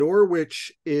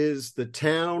Norwich is the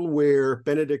town where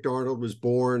Benedict Arnold was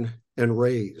born and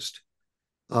raised.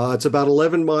 It's about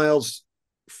 11 miles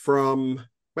from,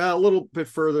 well, a little bit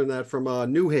further than that, from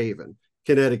New Haven,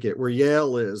 Connecticut, where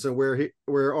Yale is, and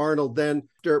where Arnold then,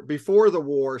 before the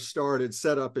war started,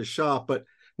 set up his shop. But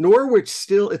Norwich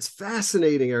still, it's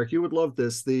fascinating, Eric. You would love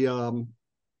this. The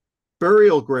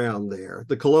burial ground there,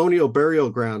 the colonial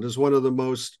burial ground, is one of the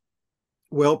most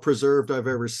well-preserved I've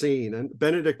ever seen. And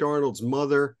Benedict Arnold's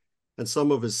mother and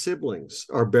some of his siblings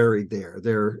are buried there.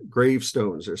 Their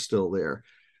gravestones are still there.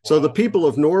 So the people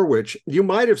of Norwich, you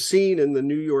might have seen in the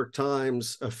New York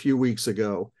Times a few weeks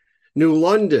ago, New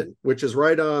London, which is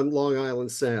right on Long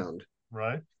Island Sound.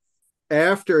 Right.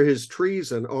 After his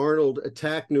treason, Arnold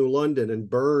attacked New London and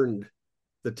burned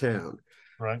the town.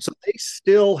 Right. So they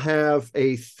still have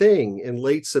a thing in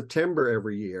late September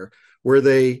every year where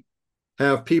they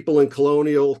have people in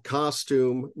colonial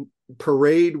costume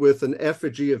parade with an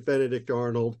effigy of Benedict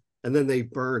Arnold, and then they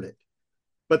burn it.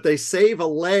 But they save a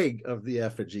leg of the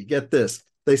effigy. Get this.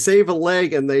 They save a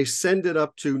leg and they send it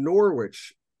up to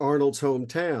Norwich, Arnold's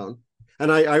hometown.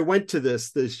 And I went to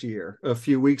this year, a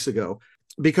few weeks ago,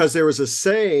 because there was a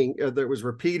saying that was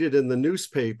repeated in the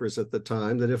newspapers at the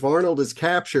time that if Arnold is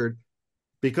captured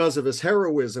because of his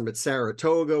heroism at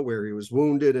Saratoga, where he was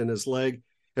wounded in his leg,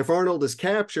 if Arnold is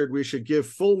captured, we should give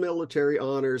full military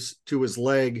honors to his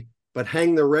leg, but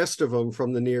hang the rest of him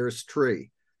from the nearest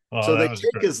tree. So they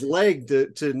take his leg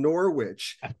to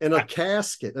Norwich in a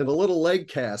casket, in a little leg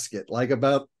casket, like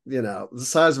about, the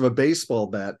size of a baseball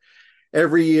bat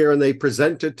every year, and they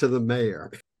present it to the mayor.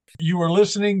 You are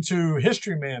listening to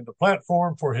Historyman, the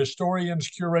platform for historians,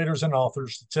 curators, and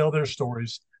authors to tell their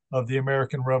stories of the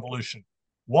American Revolution.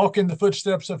 Walk in the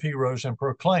footsteps of heroes and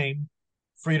proclaim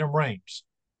freedom reigns.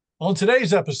 On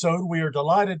today's episode, we are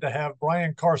delighted to have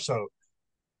Brian Carso,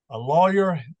 a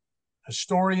lawyer,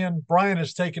 historian. Brian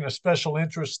has taken a special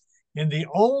interest in the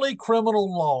only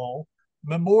criminal law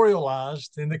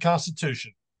memorialized in the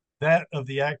Constitution, that of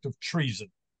the act of treason.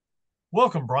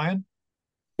 Welcome, Brian.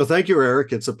 Well, thank you,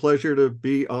 Eric. It's a pleasure to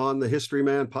be on the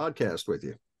Historyman podcast with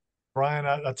you. Brian,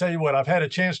 I tell you what, I've had a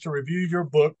chance to review your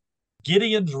book,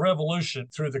 Gideon's Revolution,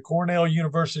 through the Cornell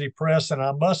University Press, and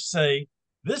I must say,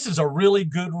 this is a really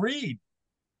good read.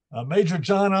 Major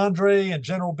John Andre and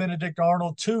General Benedict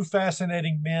Arnold, two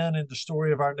fascinating men in the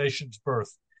story of our nation's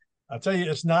birth. I tell you,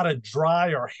 it's not a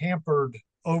dry or hampered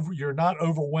you're not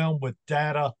overwhelmed with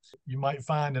data you might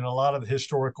find in a lot of the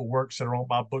historical works that are on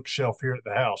my bookshelf here at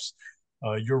the house.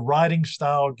 Your writing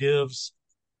style gives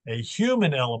a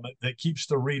human element that keeps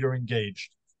the reader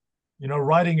engaged.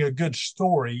 Writing a good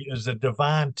story is a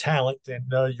divine talent,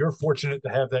 and you're fortunate to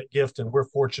have that gift, and we're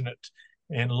fortunate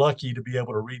and lucky to be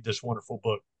able to read this wonderful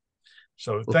book.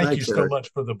 So thank you so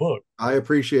much for the book. I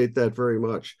appreciate that very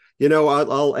much.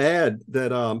 I'll add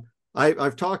that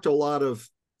I've talked to a lot of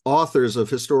authors of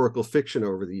historical fiction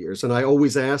over the years, and I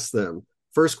always ask them,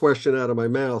 first question out of my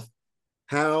mouth,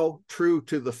 how true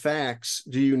to the facts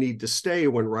do you need to stay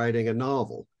when writing a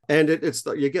novel? And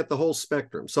you get the whole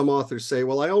spectrum. Some authors say,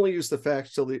 well, I only use the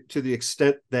facts to the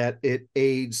extent that it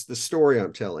aids the story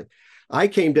I'm telling. I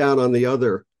came down on the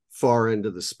other far end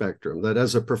of the spectrum, that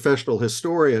as a professional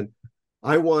historian,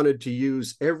 I wanted to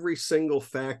use every single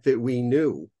fact that we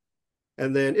knew.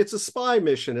 And then it's a spy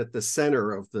mission at the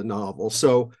center of the novel.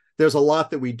 So there's a lot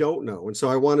that we don't know. And so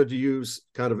I wanted to use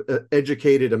kind of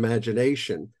educated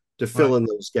imagination to fill in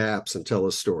those gaps and tell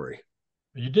a story.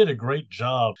 You did a great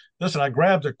job. Listen, I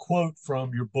grabbed a quote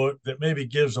from your book that maybe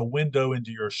gives a window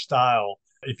into your style.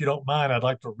 If you don't mind, I'd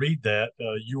like to read that.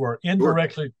 You are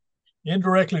indirectly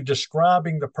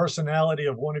describing the personality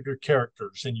of one of your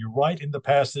characters. And you write in the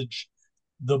passage,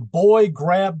 the boy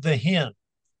grabbed the hen,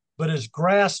 but his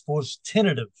grasp was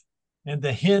tentative and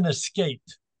the hen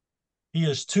escaped. He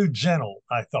is too gentle,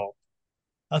 I thought.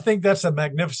 I think that's a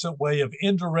magnificent way of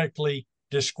indirectly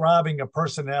describing a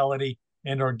personality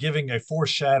and are giving a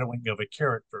foreshadowing of a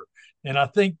character. And I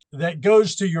think that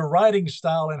goes to your writing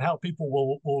style and how people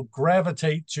will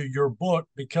gravitate to your book,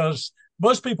 because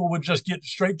most people would just get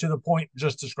straight to the point and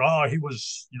just describe, he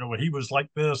was like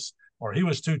this, or he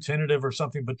was too tentative or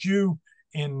something. But you,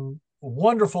 in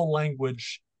wonderful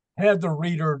language, had the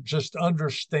reader just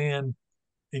understand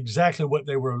exactly what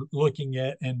they were looking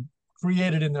at and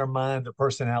created in their mind the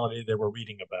personality they were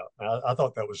reading about. I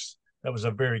thought that was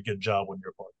a very good job on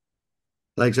your part.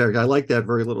 Thanks, Eric. I like that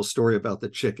very little story about the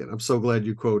chicken. I'm so glad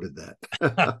you quoted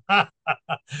that.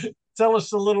 Tell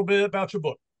us a little bit about your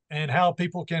book and how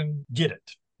people can get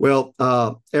it. Well,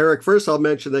 Eric, first I'll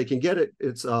mention they can get it.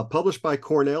 It's published by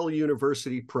Cornell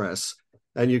University Press,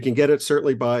 and you can get it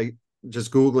certainly by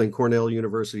just Googling Cornell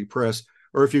University Press,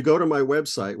 Or if you go to my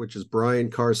website, which is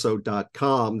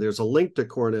briancarso.com, there's a link to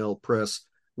Cornell Press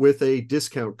with a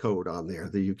discount code on there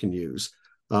that you can use.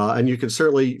 And you can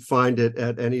certainly find it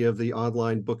at any of the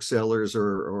online booksellers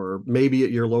or maybe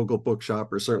at your local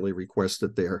bookshop, or certainly request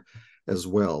it there as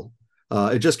well.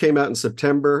 It just came out in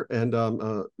September, and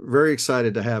I'm very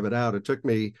excited to have it out. It took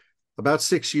me about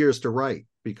 6 years to write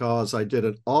because I did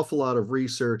an awful lot of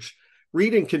research,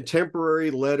 reading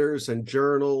contemporary letters and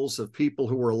journals of people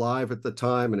who were alive at the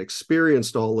time and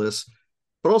experienced all this,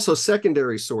 but also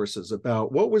secondary sources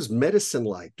about what was medicine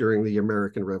like during the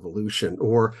American Revolution,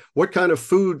 or what kind of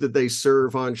food did they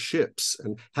serve on ships,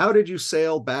 and how did you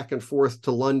sail back and forth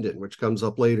to London, which comes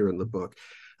up later in the book.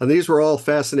 And these were all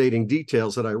fascinating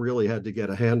details that I really had to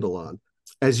get a handle on.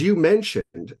 As you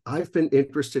mentioned, I've been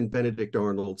interested in Benedict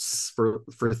Arnold for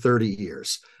 30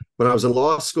 years. When I was in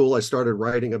law school, I started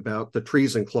writing about the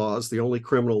Treason Clause, the only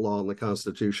criminal law in the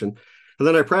Constitution. And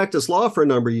then I practiced law for a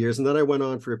number of years, and then I went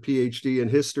on for a PhD in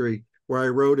history, where I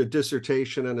wrote a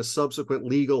dissertation and a subsequent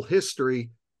legal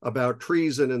history about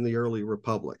treason in the early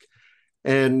Republic.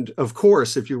 And of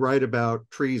course, if you write about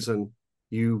treason,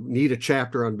 you need a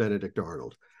chapter on Benedict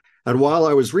Arnold. And while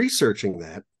I was researching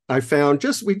that, I found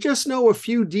we just know a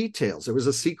few details. It was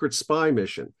a secret spy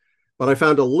mission, but I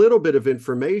found a little bit of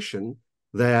information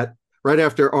that right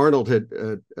after Arnold had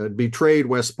betrayed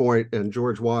West Point and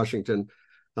George Washington,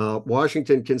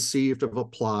 Washington conceived of a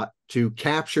plot to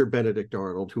capture Benedict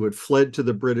Arnold, who had fled to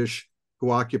the British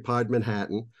who occupied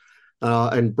Manhattan,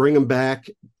 and bring him back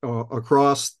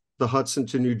across the Hudson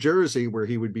to New Jersey, where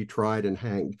he would be tried and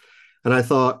hanged. And I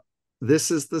thought, this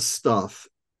is the stuff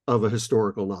of a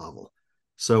historical novel.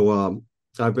 So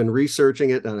I've been researching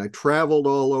it, and I traveled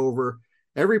all over.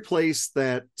 Every place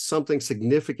that something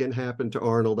significant happened to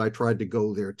Arnold, I tried to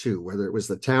go there too, whether it was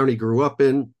the town he grew up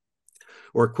in,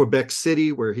 or Quebec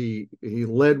City, where he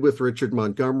led with Richard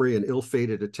Montgomery an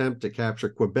ill-fated attempt to capture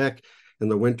Quebec in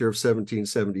the winter of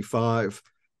 1775.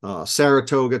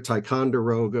 Saratoga,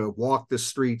 Ticonderoga, walked the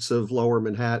streets of Lower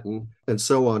Manhattan, and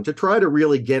so on, to try to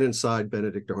really get inside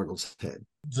Benedict Arnold's head.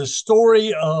 The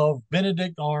story of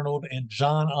Benedict Arnold and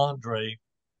John Andre,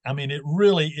 I mean, it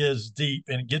really is deep,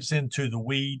 and it gets into the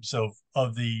weeds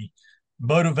of the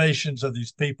motivations of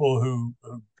these people who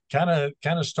kind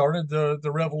of started the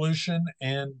revolution,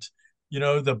 and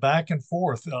the back and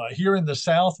forth. Here in the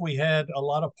South, we had a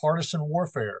lot of partisan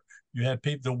warfare. You had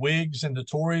the Whigs and the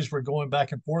Tories were going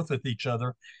back and forth with each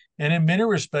other, and in many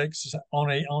respects,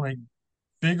 on a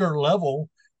bigger level,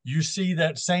 you see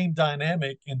that same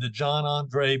dynamic in the John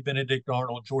Andre, Benedict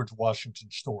Arnold, George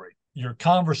Washington story. Your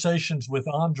conversations with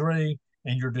Andre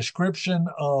and your description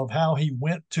of how he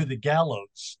went to the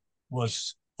gallows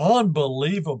was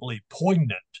unbelievably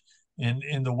poignant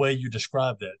in the way you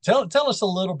described that. Tell us a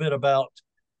little bit about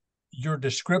your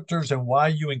descriptors and why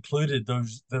you included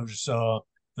those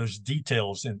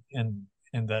details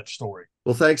in that story.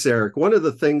 Well, thanks, Eric. One of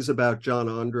the things about John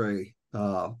Andre,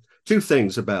 two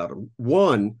things about him.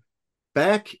 One,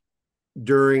 back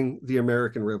during the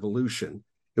American Revolution,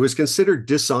 it was considered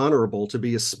dishonorable to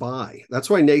be a spy. That's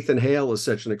why Nathan Hale is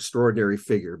such an extraordinary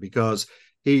figure, because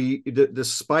he,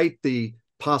 despite the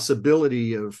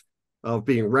possibility of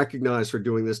being recognized for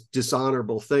doing this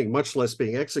dishonorable thing, much less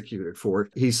being executed for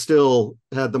it, he still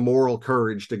had the moral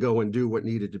courage to go and do what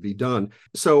needed to be done.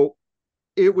 So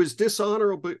it was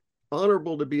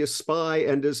honorable to be a spy.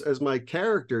 And as my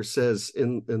character says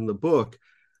in the book,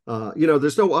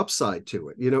 there's no upside to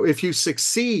it. If you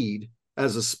succeed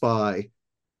as a spy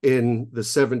in the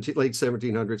late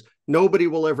 1700s, nobody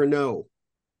will ever know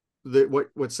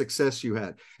what success you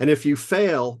had. And if you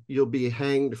fail, you'll be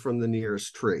hanged from the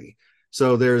nearest tree.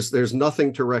 So there's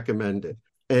nothing to recommend it.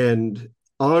 And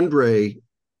Andre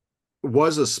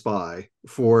was a spy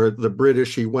for the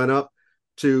British. He went up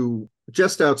to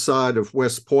just outside of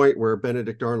West Point, where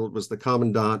Benedict Arnold was the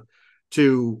commandant,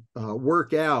 to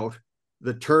work out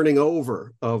the turning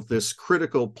over of this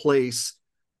critical place,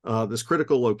 this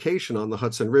critical location on the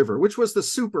Hudson River, which was the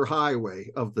superhighway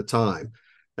of the time.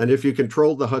 And if you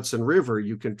controlled the Hudson River,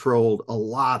 you controlled a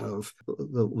lot of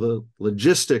the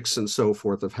logistics and so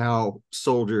forth of how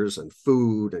soldiers and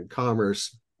food and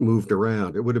commerce moved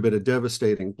around. It would have been a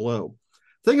devastating blow.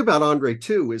 The thing about Andre,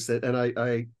 too, is that, and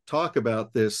I talk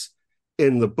about this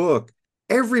in the book,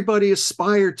 everybody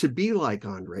aspired to be like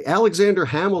Andre. Alexander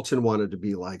Hamilton wanted to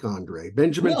be like Andre.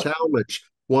 Benjamin Talmadge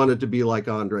wanted to be like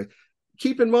Andre.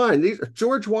 Keep in mind,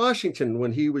 George Washington,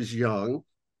 when he was young,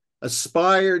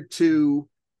 aspired to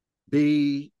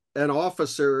be an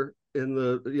officer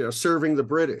in serving the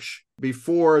British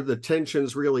before the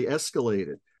tensions really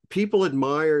escalated. People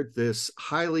admired this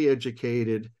highly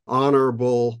educated,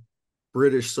 honorable,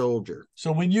 British soldier.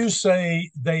 So when you say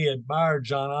they admired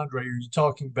John Andre, are you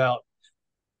talking about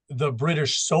the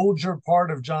British soldier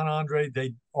part of John Andre?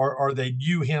 Or they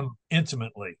knew him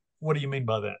intimately? What do you mean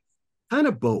by that? Kind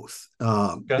of both,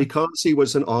 Okay. because he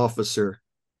was an officer.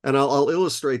 And I'll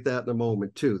illustrate that in a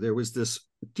moment, too. There was this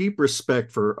deep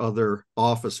respect for other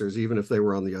officers, even if they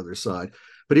were on the other side.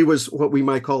 But he was what we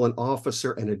might call an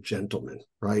officer and a gentleman,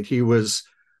 right? He was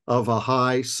of a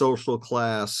high social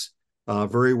class,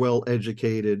 very well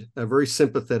educated, a very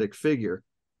sympathetic figure,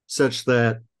 such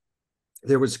that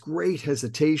there was great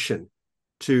hesitation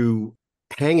to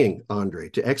hanging Andre,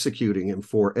 to executing him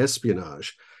for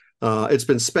espionage. It's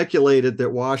been speculated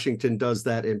that Washington does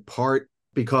that in part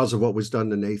because of what was done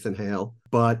to Nathan Hale,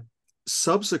 but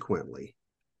subsequently,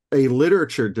 a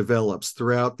literature develops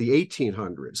throughout the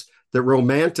 1800s that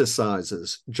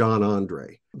romanticizes John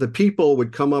Andre. The people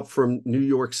would come up from New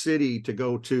York City to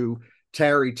go to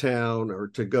Tarrytown or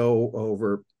to go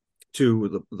over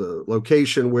to the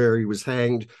location where he was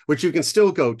hanged, which you can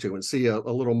still go to and see a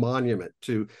little monument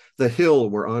to the hill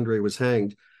where Andre was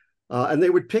hanged. And they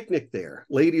would picnic there.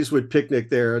 Ladies would picnic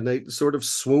there, and they sort of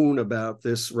swoon about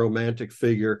this romantic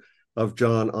figure of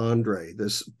John Andre,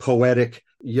 this poetic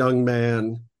young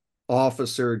man,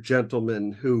 officer,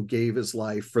 gentleman who gave his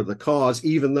life for the cause,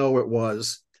 even though it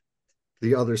was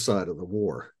the other side of the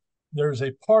war. There's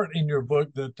a part in your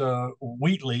book that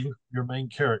Wheatley, your main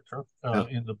character Yeah.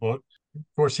 in the book, of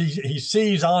course, he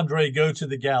sees Andre go to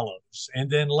the gallows, and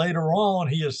then later on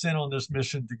he is sent on this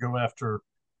mission to go after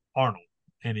Arnold,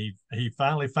 and he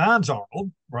finally finds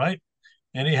Arnold, right?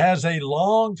 And he has a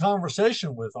long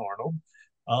conversation with Arnold,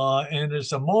 and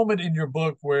it's a moment in your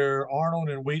book where Arnold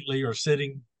and Wheatley are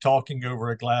sitting talking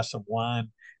over a glass of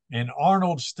wine, and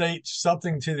Arnold states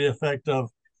something to the effect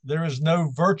of, "There is no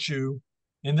virtue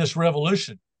in this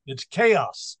revolution. It's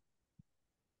chaos.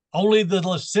 Only the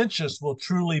licentious will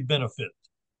truly benefit.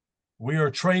 We are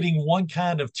trading one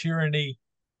kind of tyranny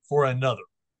for another."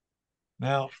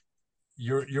 Now,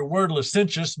 your word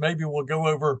licentious maybe will go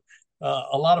over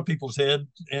a lot of people's head,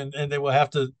 and they will have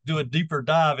to do a deeper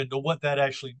dive into what that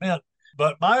actually meant.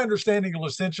 But my understanding of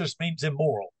licentious means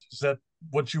immoral. Is that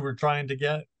what you were trying to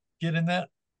get in that?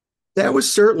 That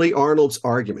was certainly Arnold's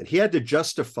argument. He had to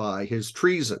justify his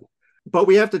treason, but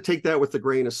we have to take that with a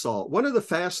grain of salt. One of the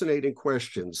fascinating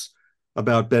questions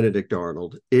about Benedict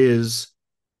Arnold is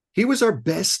he was our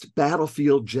best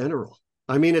battlefield general.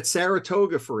 I mean, at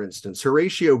Saratoga, for instance,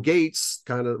 Horatio Gates,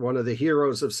 kind of one of the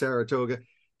heroes of Saratoga,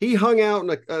 he hung out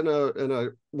in a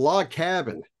log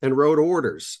cabin and wrote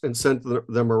orders and sent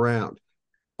them around.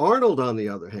 Arnold, on the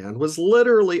other hand, was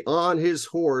literally on his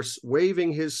horse,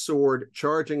 waving his sword,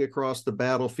 charging across the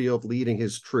battlefield, leading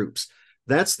his troops.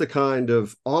 That's the kind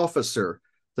of officer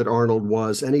that Arnold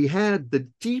was, and he had the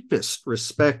deepest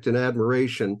respect and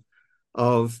admiration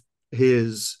of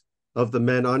the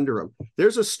men under him.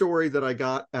 There's a story that I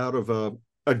got out of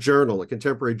a journal, a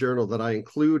contemporary journal that I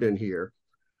include in here,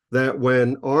 that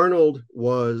when Arnold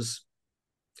was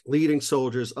leading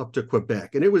soldiers up to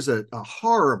Quebec, and it was a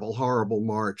horrible, horrible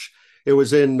march. It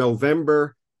was in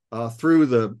November through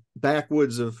the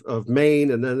backwoods of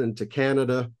Maine and then into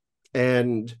Canada,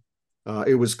 and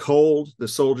it was cold. The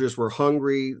soldiers were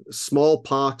hungry.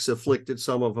 Smallpox afflicted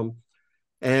some of them.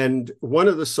 And one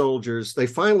of the soldiers, they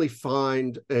finally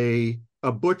find a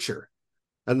butcher,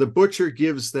 and the butcher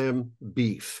gives them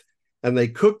beef, and they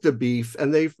cook the beef,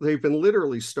 and they've been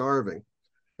literally starving.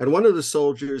 And one of the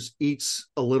soldiers eats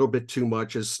a little bit too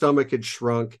much. His stomach had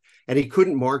shrunk, and he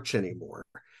couldn't march anymore.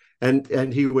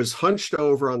 And he was hunched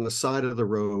over on the side of the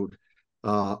road.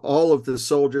 All of the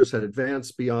soldiers had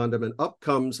advanced beyond him, and up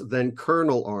comes then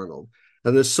Colonel Arnold.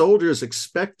 And the soldiers,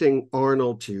 expecting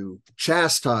Arnold to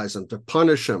chastise him, to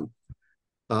punish him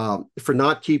for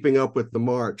not keeping up with the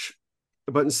march.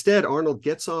 But instead, Arnold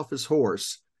gets off his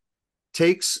horse,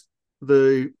 takes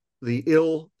the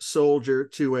ill soldier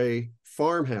to a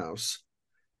farmhouse,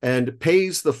 and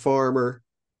pays the farmer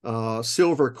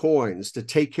silver coins to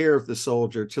take care of the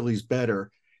soldier till he's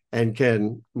better and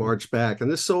can march back.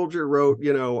 And this soldier wrote,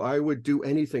 I would do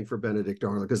anything for Benedict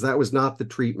Arnold, because that was not the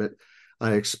treatment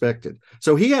I expected.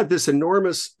 So he had this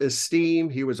enormous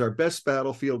esteem. He was our best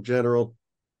battlefield general.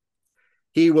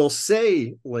 He will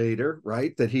say later,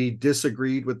 right, that he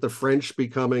disagreed with the French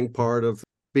becoming part of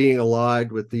being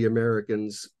allied with the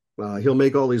Americans. He'll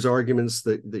make all these arguments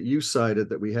that you cited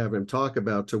that we have him talk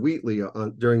about to Wheatley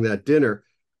during that dinner.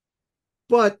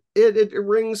 But it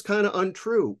rings kind of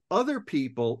untrue. Other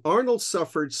people, Arnold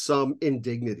suffered some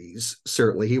indignities,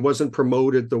 certainly. He wasn't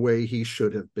promoted the way he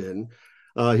should have been.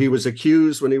 He was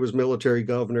accused when he was military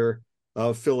governor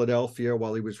of Philadelphia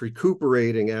while he was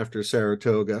recuperating after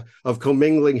Saratoga, of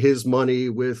commingling his money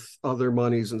with other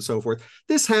monies and so forth.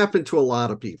 This happened to a lot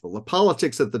of people. The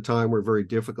politics at the time were very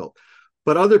difficult,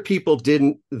 but other people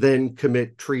didn't then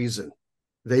commit treason.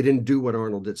 They didn't do what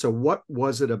Arnold did. So what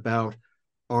was it about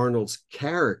Arnold's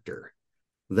character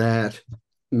that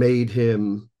made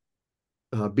him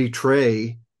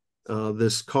betray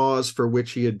this cause for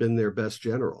which he had been their best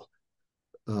general?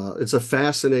 It's a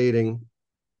fascinating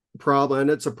problem, and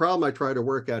it's a problem I try to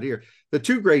work out here. The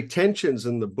two great tensions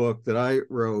in the book that I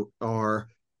wrote are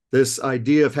this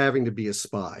idea of having to be a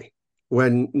spy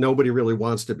when nobody really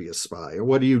wants to be a spy.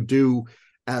 What do you do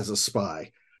as a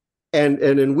spy? And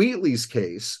in Wheatley's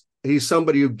case, he's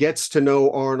somebody who gets to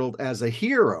know Arnold as a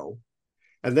hero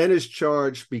and then is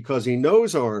charged, because he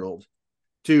knows Arnold,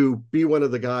 to be one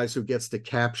of the guys who gets to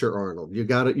capture Arnold.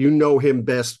 You know him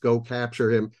best, go capture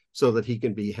him so that he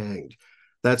can be hanged.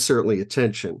 That's certainly a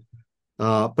tension.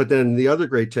 But then the other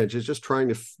great tension is just trying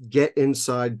to get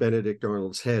inside Benedict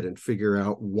Arnold's head and figure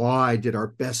out, why did our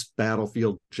best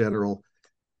battlefield general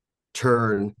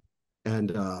turn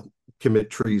and commit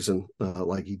treason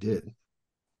like he did?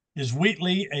 Is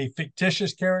Wheatley a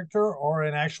fictitious character or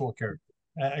an actual character,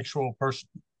 actual person?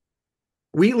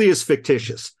 Wheatley is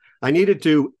fictitious. I needed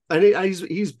to, and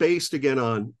he's based again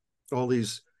on all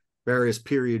these various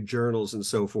period journals and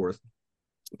so forth.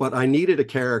 But I needed a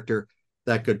character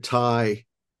that could tie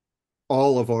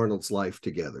all of Arnold's life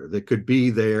together, that could be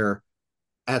there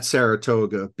at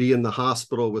Saratoga, be in the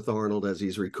hospital with Arnold as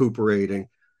he's recuperating,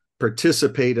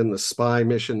 participate in the spy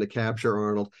mission to capture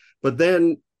Arnold, but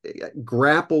then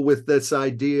grapple with this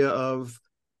idea of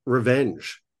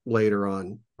revenge later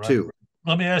on, right, too.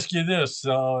 Let me ask you this.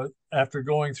 After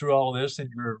going through all this and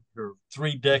your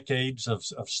 3 decades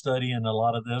of studying a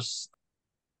lot of this,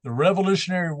 the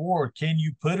Revolutionary War, can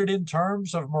you put it in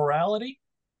terms of morality?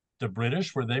 The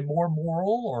British, were they more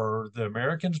moral, or the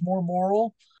Americans more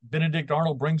moral? Benedict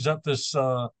Arnold brings up this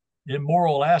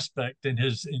immoral aspect in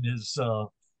his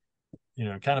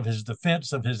kind of his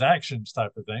defense of his actions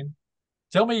type of thing.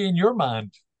 Tell me, in your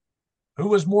mind, who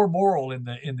was more moral in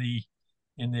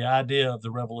the idea of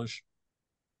the revolution?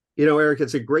 Eric,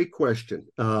 it's a great question.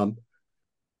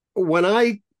 When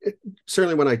I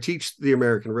teach the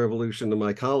American Revolution to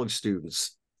my college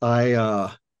students, I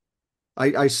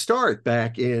start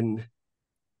back in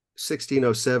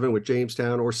 1607 with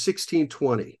Jamestown, or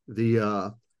 1620,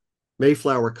 the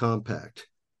Mayflower Compact,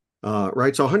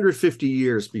 right? So 150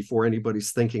 years before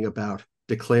anybody's thinking about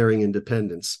declaring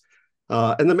independence.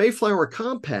 And the Mayflower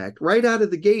Compact, right out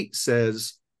of the gate,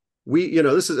 says,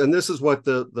 this is what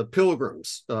the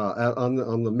Pilgrims on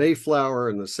the Mayflower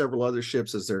and the several other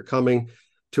ships, as they're coming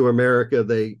to America,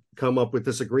 they come up with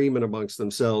this agreement amongst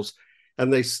themselves,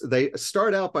 and they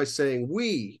start out by saying,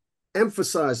 we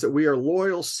emphasize that we are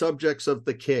loyal subjects of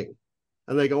the king,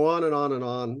 and they go on and on and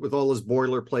on with all this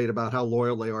boilerplate about how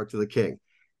loyal they are to the king,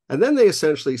 and then they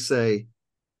essentially say,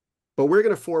 but we're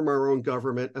going to form our own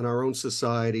government and our own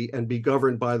society and be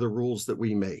governed by the rules that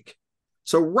we make.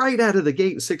 So right out of the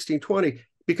gate in 1620,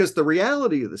 because the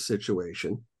reality of the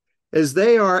situation is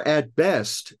they are at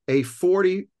best a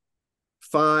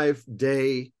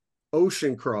 45-day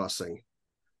ocean crossing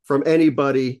from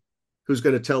anybody who's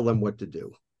going to tell them what to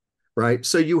do, right?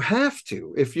 So you have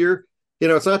to, if you're,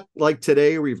 it's not like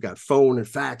today where you've got phone and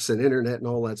fax and internet and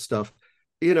all that stuff.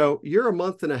 You're a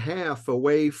month and a half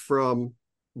away from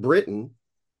Britain.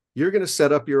 You're going to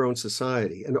set up your own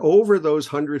society. And over those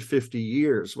 150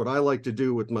 years, what I like to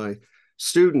do with my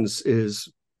students is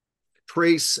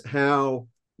trace how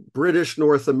British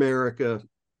North America,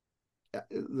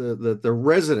 the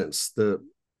residents, the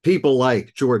people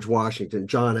like George Washington,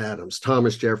 John Adams,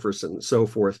 Thomas Jefferson, and so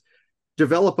forth,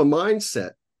 develop a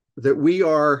mindset that we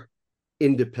are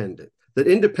independent, that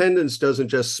independence doesn't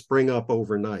just spring up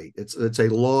overnight. It's a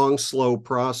long, slow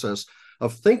process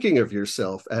of thinking of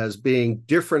yourself as being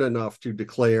different enough to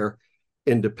declare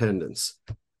independence.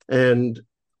 And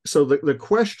so the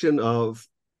question of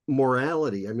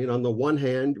morality, on the one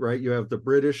hand, right, you have the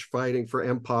British fighting for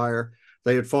empire.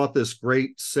 They had fought this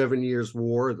great 7 Years'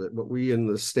 War, that what we in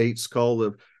the States call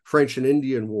the French and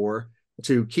Indian War,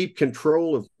 to keep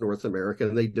control of North America,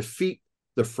 and they defeat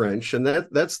the French, and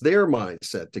that's their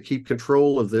mindset, to keep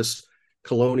control of this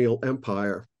colonial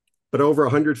empire. But over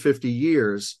 150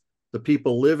 years, the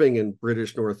people living in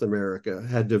British North America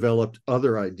had developed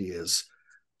other ideas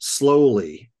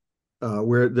slowly,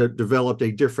 where they developed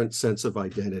a different sense of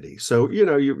identity. So,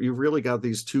 you've really got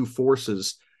these two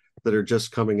forces that are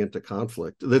just coming into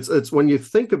conflict. It's when you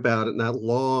think about it in that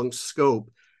long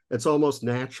scope, it's almost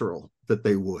natural that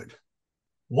they would.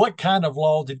 What kind of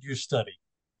law did you study?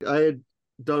 I had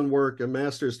done work, a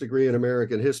master's degree in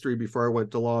American history before I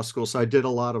went to law school. So I did a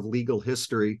lot of legal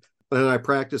history. And I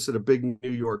practiced at a big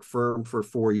New York firm for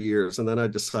 4 years. And then I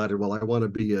decided, well, I want to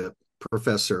be a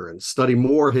professor and study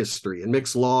more history and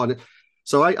mix law. And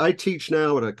so I teach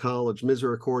now at a college,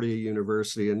 Misericordia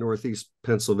University in Northeast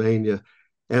Pennsylvania.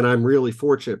 And I'm really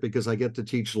fortunate because I get to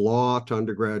teach law to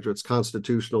undergraduates,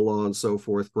 constitutional law and so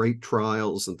forth, great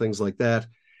trials and things like that.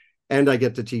 And I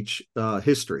get to teach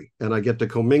history, and I get to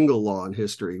commingle law and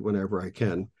history whenever I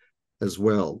can as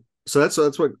well. So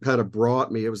that's what kind of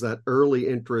brought me. It was that early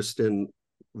interest in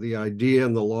the idea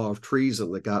and the law of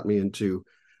treason that got me into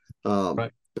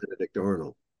Right. Benedict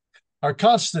Arnold. Our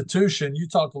Constitution, you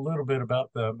talked a little bit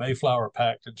about the Mayflower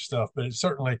Pact and stuff, but it's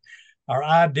certainly our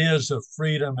ideas of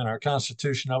freedom and our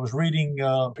Constitution. I was reading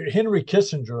Henry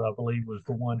Kissinger, I believe, was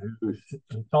the one who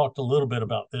talked a little bit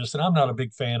about this. And I'm not a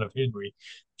big fan of Henry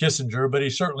Kissinger, but he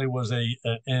certainly was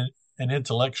an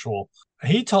intellectual.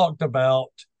 He talked about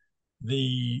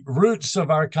the roots of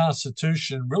our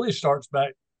Constitution really starts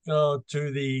back to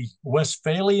the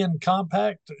Westphalian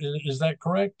Compact. Is that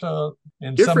correct?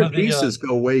 And different pieces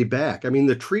go way back. I mean,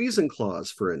 the treason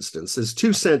clause, for instance, is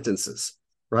 2 sentences,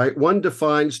 right? One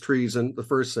defines treason, the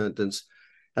first sentence,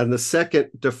 and the second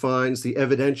defines the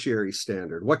evidentiary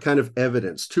standard. What kind of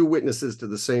evidence? 2 witnesses to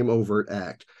the same overt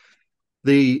act.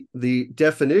 The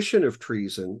definition of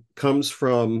treason comes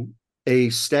from a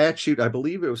statute, I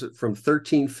believe it was from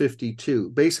 1352,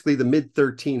 basically the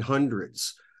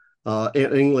mid-1300s,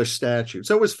 an English statute.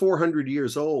 So it was 400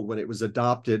 years old when it was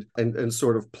adopted and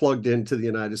sort of plugged into the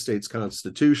United States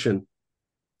Constitution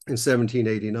in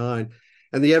 1789.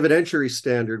 And the evidentiary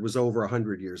standard was over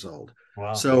 100 years old.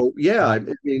 Wow. So, yeah, I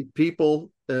mean,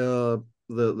 people,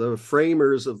 the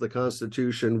framers of the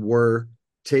Constitution were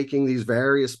taking these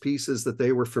various pieces that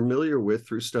they were familiar with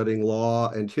through studying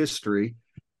law and history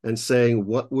and saying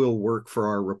what will work for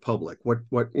our republic, what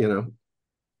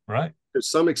right. To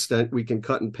some extent we can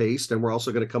cut and paste, and we're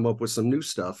also going to come up with some new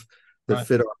stuff that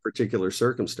fit our particular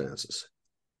circumstances.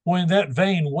 Well, in that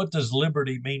vein, what does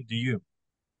liberty mean to you?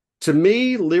 To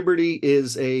me, liberty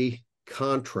is a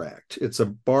contract. It's a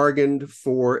bargained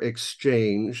for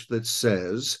exchange that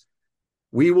says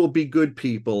we will be good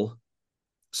people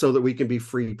so that we can be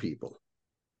free people.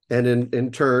 And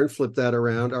in turn, flip that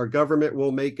around, our government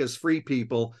will make us free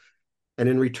people, and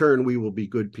in return, we will be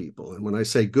good people. And when I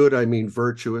say good, I mean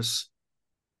virtuous,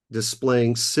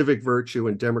 displaying civic virtue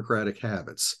and democratic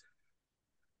habits.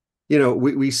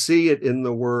 We see it in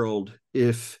the world.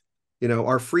 If,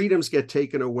 our freedoms get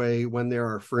taken away when there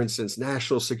are, for instance,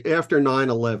 after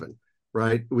 9/11,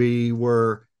 right? We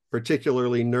were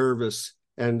particularly nervous.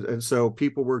 And so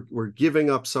people were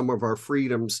giving up some of our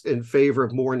freedoms in favor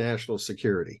of more national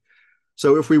security.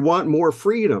 So if we want more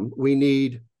freedom, we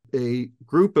need a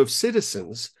group of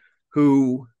citizens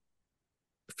who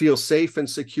feel safe and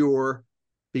secure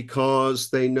because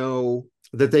they know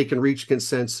that they can reach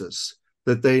consensus,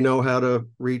 that they know how to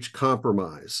reach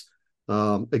compromise.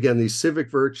 Again, these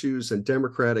civic virtues and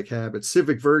democratic habits.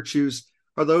 Civic virtues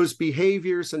are those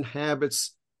behaviors and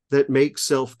habits that make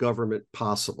self-government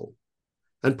possible.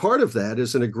 And part of that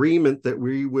is an agreement that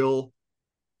we will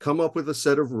come up with a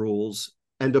set of rules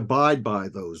and abide by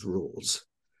those rules.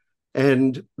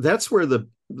 And that's where the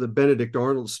Benedict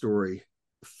Arnold story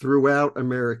throughout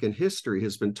American history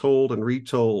has been told and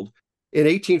retold. In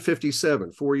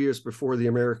 1857, 4 years before the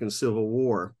American Civil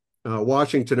War,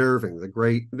 Washington Irving,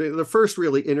 the first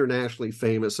really internationally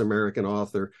famous American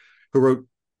author who wrote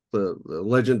the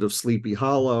Legend of Sleepy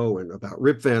Hollow and about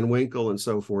Rip Van Winkle and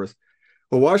so forth.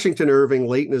 Well, Washington Irving,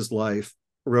 late in his life,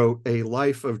 wrote a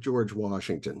life of George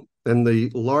Washington. And the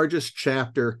largest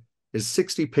chapter is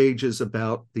 60 pages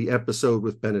about the episode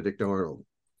with Benedict Arnold.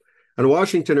 And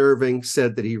Washington Irving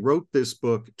said that he wrote this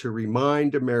book to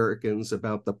remind Americans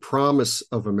about the promise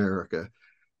of America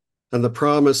and the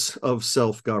promise of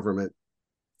self-government,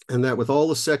 and that with all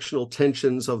the sectional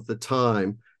tensions of the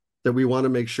time, that we want to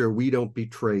make sure we don't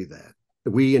betray that.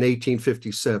 We in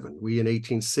 1857, we in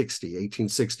 1860,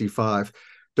 1865,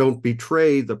 don't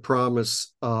betray the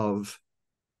promise of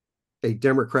a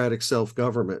democratic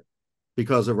self-government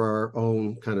because of our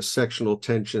own kind of sectional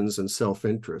tensions and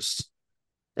self-interests.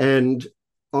 And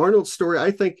Arnold's story, I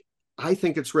think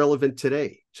it's relevant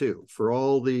today, too. For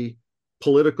all the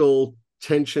political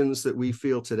tensions that we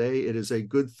feel today, it is a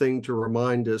good thing to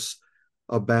remind us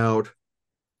about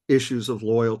issues of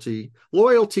loyalty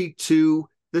to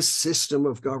the system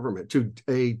of government, to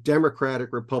a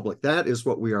democratic republic. That is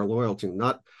what we are loyal to,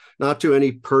 not to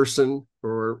any person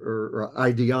or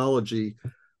ideology,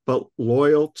 but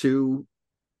loyal to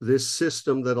this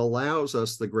system that allows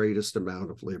us the greatest amount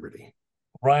of liberty.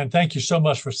 Brian, thank you so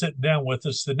much for sitting down with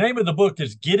us. The name of the book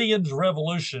is Gideon's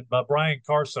Revolution by Brian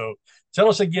Carso. Tell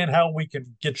us again how we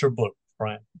can get your book,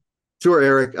 Brian. Sure,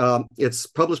 Eric. It's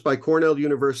published by Cornell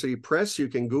University Press. You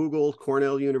can Google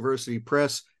Cornell University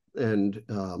Press and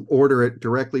order it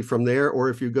directly from there. Or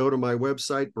if you go to my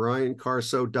website,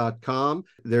 briancarso.com,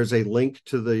 there's a link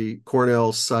to the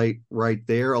Cornell site right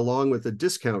there, along with a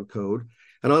discount code.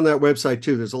 And on that website,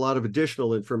 too, there's a lot of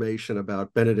additional information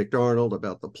about Benedict Arnold,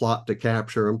 about the plot to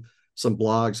capture him, some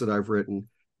blogs that I've written,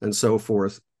 and so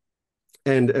forth.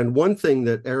 And one thing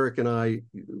that Eric and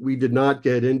we did not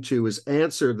get into is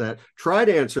try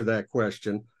to answer that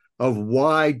question of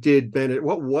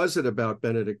what was it about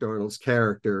Benedict Arnold's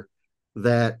character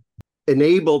that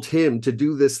enabled him to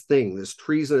do this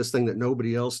treasonous thing that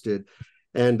nobody else did.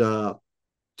 And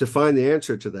to find the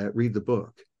answer to that, read the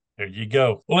book. There you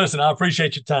go. Well, listen, I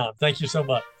appreciate your time. Thank you so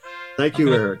much. Thank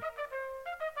you, Eric.